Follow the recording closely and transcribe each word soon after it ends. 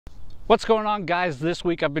What's going on, guys? This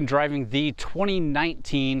week I've been driving the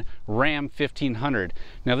 2019 Ram 1500.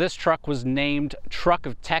 Now this truck was named Truck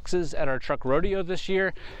of Texas at our truck rodeo this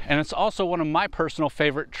year, and it's also one of my personal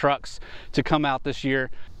favorite trucks to come out this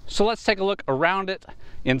year. So let's take a look around it,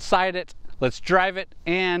 inside it, let's drive it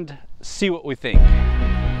and see what we think.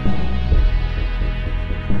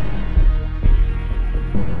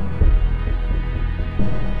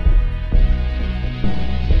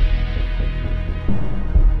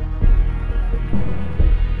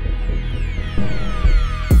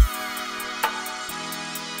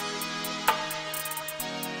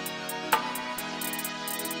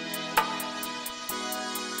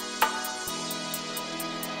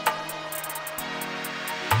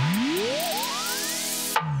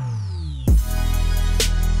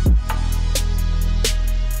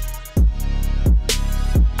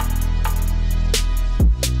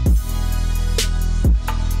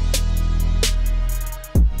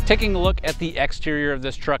 Taking a look at the exterior of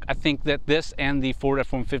this truck, I think that this and the Ford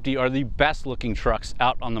F-150 are the best looking trucks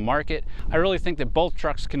out on the market. I really think that both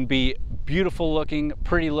trucks can be beautiful looking,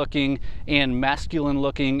 pretty looking, and masculine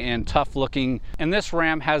looking and tough looking. And this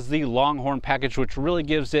Ram has the Longhorn package, which really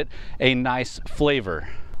gives it a nice flavor.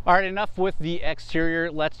 All right, enough with the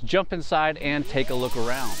exterior. Let's jump inside and take a look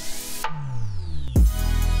around.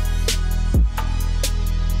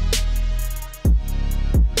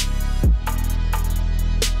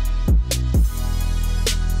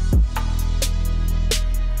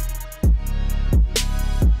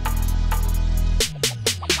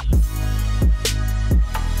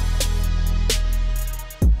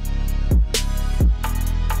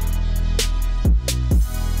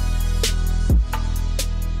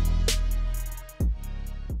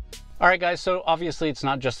 All right, guys, so obviously it's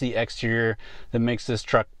not just the exterior that makes this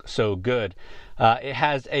truck so good. It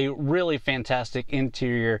has a really fantastic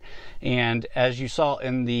interior, and as you saw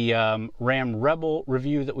in the Ram Rebel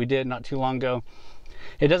review that we did not too long ago,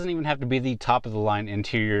 it doesn't even have to be the top of the line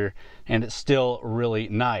interior, and it's still really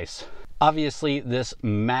nice. Obviously, this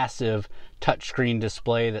massive touchscreen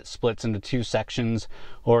display that splits into two sections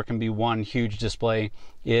or can be one huge display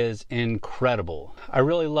is incredible. I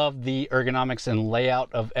really love the ergonomics and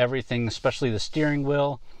layout of everything, especially the steering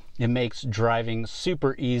wheel. It makes driving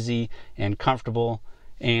super easy and comfortable,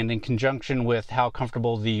 and in conjunction with how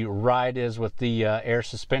comfortable the ride is with the air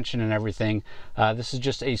suspension and everything, this is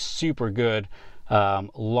just a super good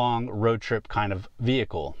long road trip kind of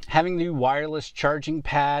vehicle. Having the wireless charging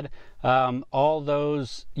pad, all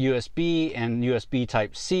those USB and USB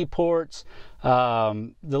Type-C ports,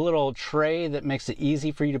 the little tray that makes it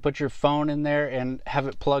easy for you to put your phone in there and have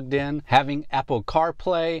it plugged in, having Apple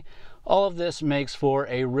CarPlay, all of this makes for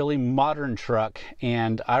a really modern truck,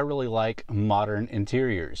 and I really like modern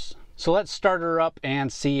interiors. So let's start her up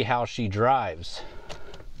and see how she drives.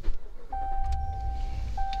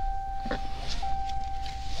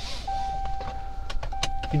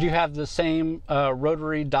 You do have the same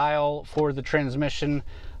rotary dial for the transmission.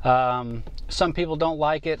 Some people don't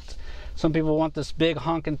like it. Some people want this big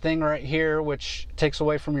honking thing right here, which takes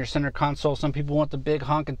away from your center console. Some people want the big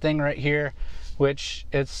honking thing right here, which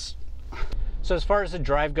it's... So as far as the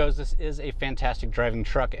drive goes, this is a fantastic driving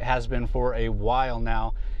truck. It has been for a while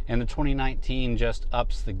now, and the 2019 just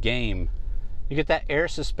ups the game. You get that air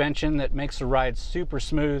suspension that makes the ride super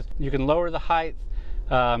smooth. You can lower the height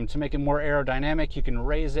to make it more aerodynamic. You can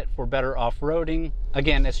raise it for better off-roading.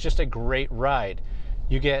 Again, it's just a great ride.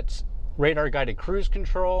 You get radar guided cruise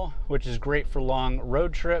control, which is great for long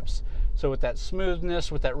road trips. So with that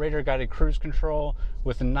smoothness, with that radar guided cruise control,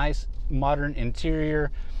 with a nice modern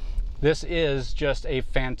interior, this is just a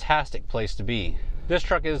fantastic place to be. This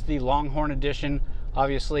truck is the Longhorn edition,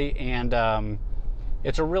 obviously, and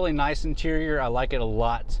it's a really nice interior. I like it a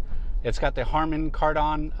lot. It's got the Harman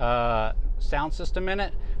Kardon sound system in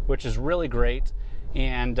it, which is really great,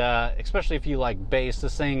 and especially if you like bass,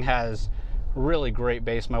 this thing has really great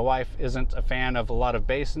bass. My wife isn't a fan of a lot of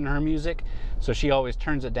bass in her music, so she always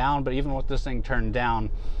turns it down, but even with this thing turned down,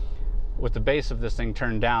 with the bass of this thing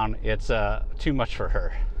turned down, it's too much for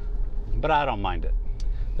her, but I don't mind it.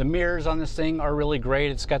 The mirrors on this thing are really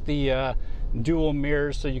great. It's got the dual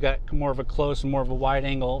mirrors, so you got more of a close and more of a wide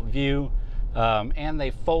angle view, and they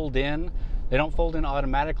fold in. They don't fold in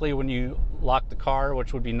automatically when you lock the car,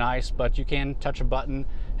 which would be nice, but you can touch a button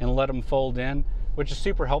and let them fold in, which is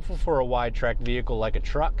super helpful for a wide track vehicle like a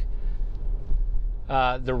truck.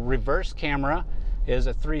 The reverse camera is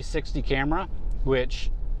a 360 camera,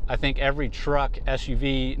 which I think every truck,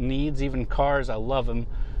 SUV needs, even cars. I love them.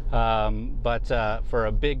 But for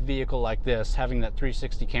a big vehicle like this, having that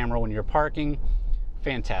 360 camera when you're parking,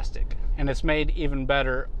 fantastic. And it's made even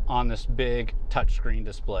better on this big touchscreen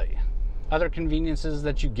display. Other conveniences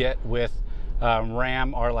that you get with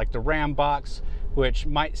Ram are like the Ram box, which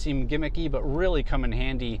might seem gimmicky but really come in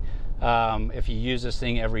handy if you use this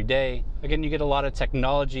thing every day. Again, you get a lot of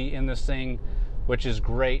technology in this thing, which is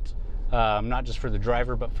great, not just for the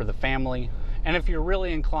driver but for the family. And if you're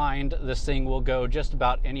really inclined, this thing will go just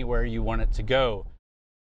about anywhere you want it to go.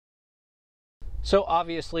 So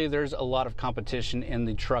obviously there's a lot of competition in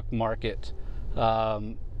the truck market,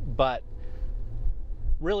 but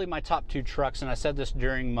really my top two trucks, and I said this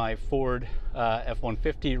during my Ford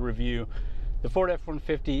F-150 review, the Ford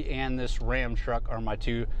F-150 and this Ram truck are my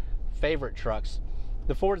two favorite trucks.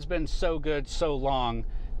 The Ford's been so good so long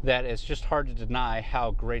that it's just hard to deny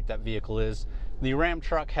how great that vehicle is. The Ram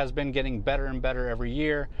truck has been getting better and better every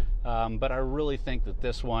year, but I really think that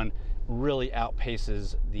this one really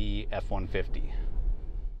outpaces the F-150.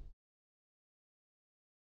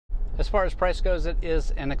 As far as price goes, it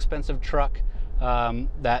is an expensive truck.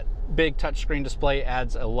 That big touchscreen display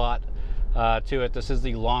adds a lot to it. This is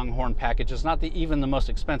the Longhorn package. It's not even the most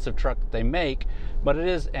expensive truck that they make, but it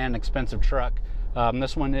is an expensive truck.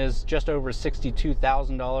 This one is just over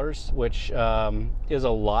 $62,000, which is a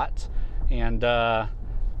lot, and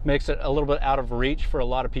makes it a little bit out of reach for a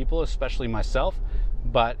lot of people, especially myself.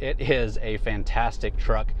 But it is a fantastic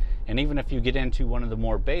truck, and even if you get into one of the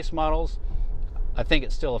more base models, I think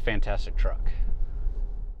it's still a fantastic truck.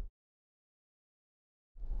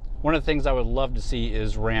 One of the things I would love to see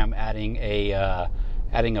is Ram adding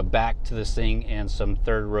a back to this thing and some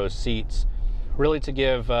third row seats, really to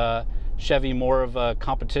give Chevy more of a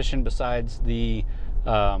competition besides the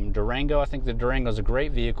Durango. I think the Durango is a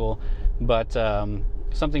great vehicle, but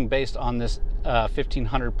something based on this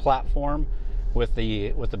 1500 platform with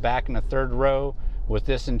the back and the third row with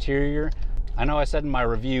this interior. I know I said in my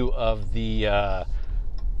review of the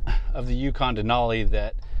Yukon Denali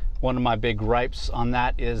that one of my big gripes on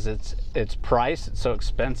that is its price. It's so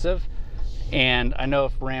expensive, and I know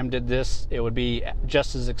if Ram did this, it would be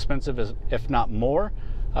just as expensive, as if not more.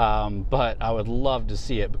 But I would love to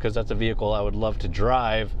see it, because that's a vehicle I would love to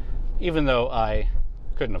drive, even though I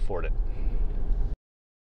couldn't afford it.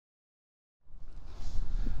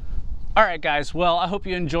 All right, guys, well, I hope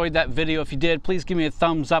you enjoyed that video. If you did, please give me a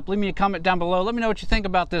thumbs up. Leave me a comment down below. Let me know what you think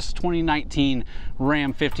about this 2019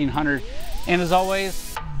 Ram 1500. And as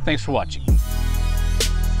always, thanks for watching.